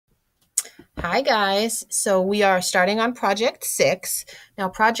Hi guys. So we are starting on Project 6. Now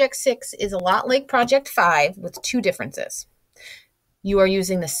Project 6 is a lot like Project 5 with two differences. You are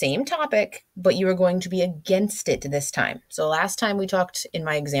using the same topic, but you are going to be against it this time. So last time we talked, in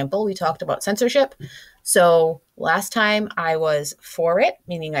my example, we talked about censorship. So last time I was for it,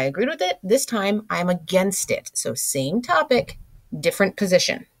 meaning I agreed with it. This time I'm against it. So same topic, different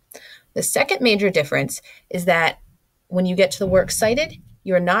position. The second major difference is that when you get to the works cited,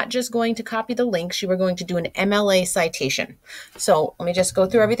 you're not just going to copy the links, you are going to do an MLA citation. So let me just go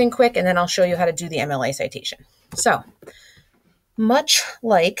through everything quick and then I'll show you how to do the MLA citation. So much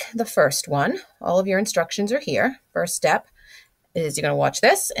like the first one, all of your instructions are here. First step is you're going to watch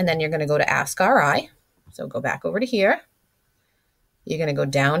this and then you're going to go to Ask RI. So go back over to here. You're going to go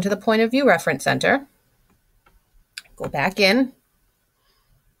down to the Point of View Reference Center. Go back in.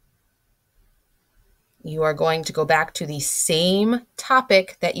 You are going to go back to the same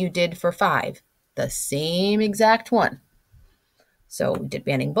topic that you did for 5, the same exact one. So we did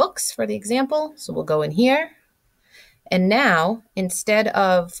banning books for the example. So we'll go in here. And now, instead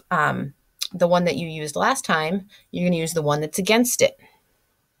of the one that you used last time, you're going to use the one that's against it.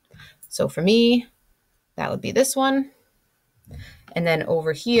 So for me, that would be this one. And then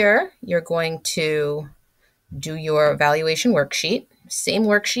over here, you're going to do your evaluation worksheet. Same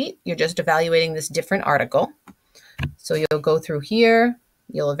worksheet, you're just evaluating this different article. So you'll go through here,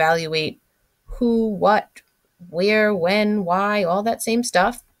 you'll evaluate who, what, where, when, why, all that same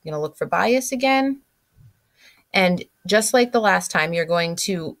stuff. You're going to look for bias again. And just like the last time, you're going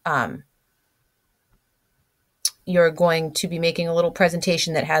to be making a little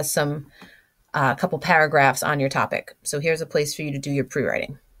presentation that has some couple paragraphs on your topic. So here's a place for you to do your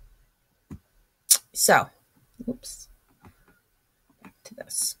pre-writing. So, oops, back to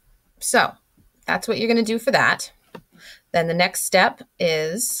this. So that's what you're going to do for that. Then the next step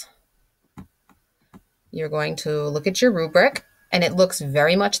is you're going to look at your rubric, and it looks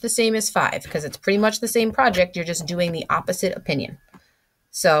very much the same as 5 because it's pretty much the same project. You're just doing the opposite opinion.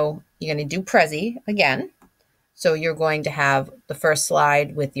 So you're going to do Prezi again. So you're going to have the first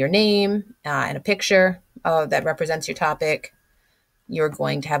slide with your name and a picture that represents your topic. You're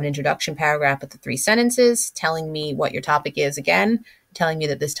going to have an introduction paragraph with the 3 sentences telling me what your topic is again, telling me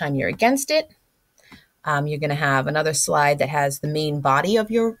that this time you're against it. You're going to have another slide that has the main body of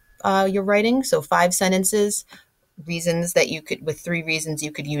your writing. So 5 sentences, reasons that you could, with 3 reasons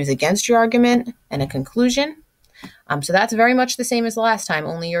you could use against your argument, and a conclusion. So that's very much the same as the last time,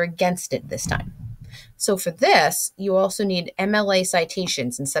 only you're against it this time. So for this, you also need MLA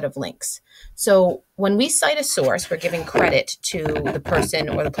citations instead of links. So when we cite a source, we're giving credit to the person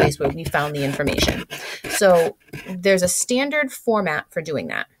or the place where we found the information. So there's a standard format for doing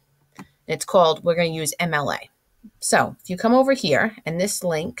that. It's called, we're going to use MLA. So if you come over here, and this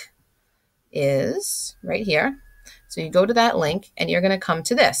link is right here. So you go to that link and you're going to come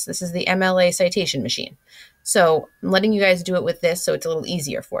to this. This is the MLA citation machine. So I'm letting you guys do it with this so it's a little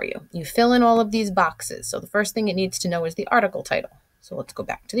easier for you. You fill in all of these boxes. So the first thing it needs to know is the article title. So let's go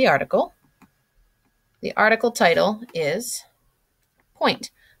back to the article. The article title is Point.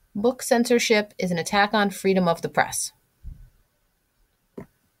 Book censorship is an attack on freedom of the press.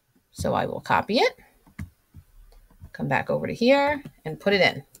 So I will copy it, come back over to here and put it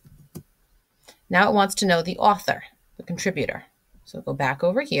in. Now it wants to know the author, the contributor. So go back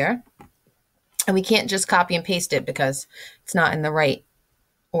over here. And we can't just copy and paste it because it's not in the right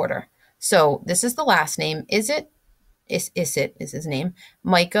order. So this is the last name. Isit is his name.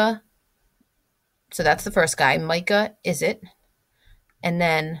 Micah. So that's the first guy. Micah Isit. And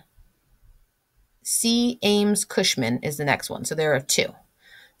then C. Ames Cushman is the next one. So there are 2.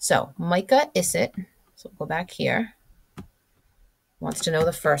 So Micah Isit. So we'll go back here. Wants to know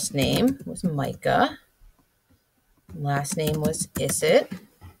the first name was Micah. Last name was Isit.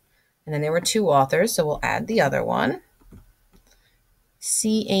 And then there were 2 authors, so we'll add the other one.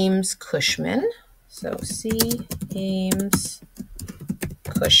 C. Ames Cushman. So C. Ames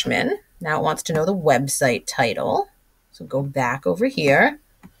Cushman. Now it wants to know the website title. So go back over here.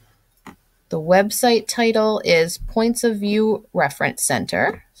 The website title is Points of View Reference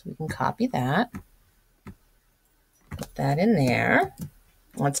Center. So we can copy that. Put that in there.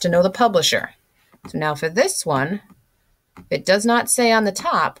 Wants to know the publisher. So now for this one, if it does not say on the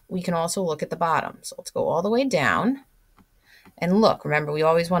top, we can also look at the bottom. So let's go all the way down and look. Remember, we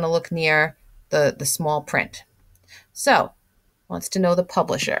always want to look near the small print. So wants to know the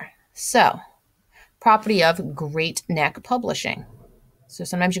publisher. So property of Great Neck Publishing. So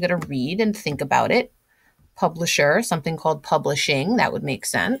sometimes you got to read and think about it. Publisher, something called publishing, that would make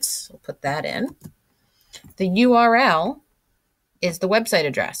sense. We'll put that in. The URL is the website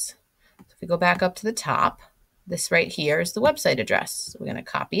address. we go back up to the top, this right here is the website address. So we're going to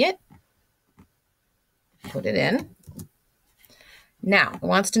copy it, put it in. Now, it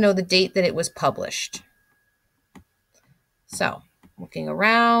wants to know the date that it was published. So, looking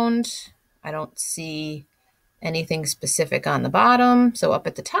around, I don't see anything specific on the bottom. So up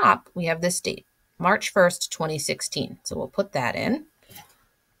at the top, we have this date, March 1st, 2016. So we'll put that in.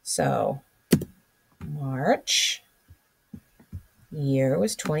 So March, year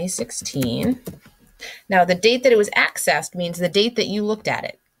was 2016. Now the date that it was accessed means the date that you looked at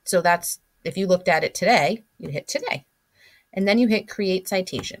it. So that's, if you looked at it today, you hit today. And then you hit create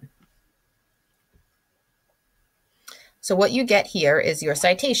citation. So what you get here is your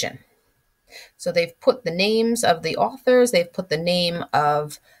citation. So they've put the names of the authors, they've put the name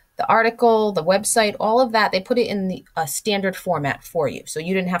of the article, the website, all of that. They put it in a standard format for you. So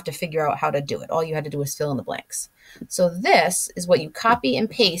you didn't have to figure out how to do it. All you had to do was fill in the blanks. So this is what you copy and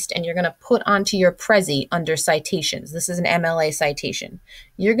paste, and you're going to put onto your Prezi under citations. This is an MLA citation.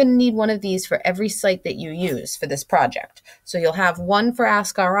 You're going to need one of these for every site that you use for this project. So you'll have one for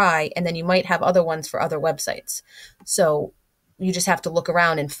AskRI, and then you might have other ones for other websites. So you just have to look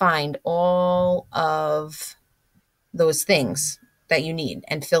around and find all of those things that you need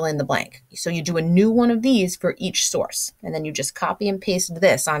and fill in the blank. So you do a new one of these for each source, and then you just copy and paste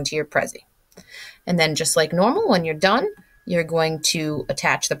this onto your Prezi. And then just like normal, when you're done, you're going to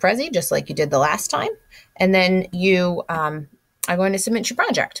attach the Prezi just like you did the last time. And then you are going to submit your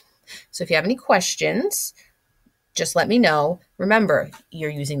project. So if you have any questions, just let me know. Remember, you're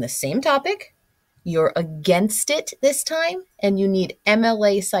using the same topic, you're against it this time, and you need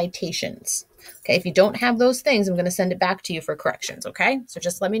MLA citations. Okay, if you don't have those things, I'm going to send it back to you for corrections, okay? So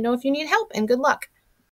just let me know if you need help, and good luck.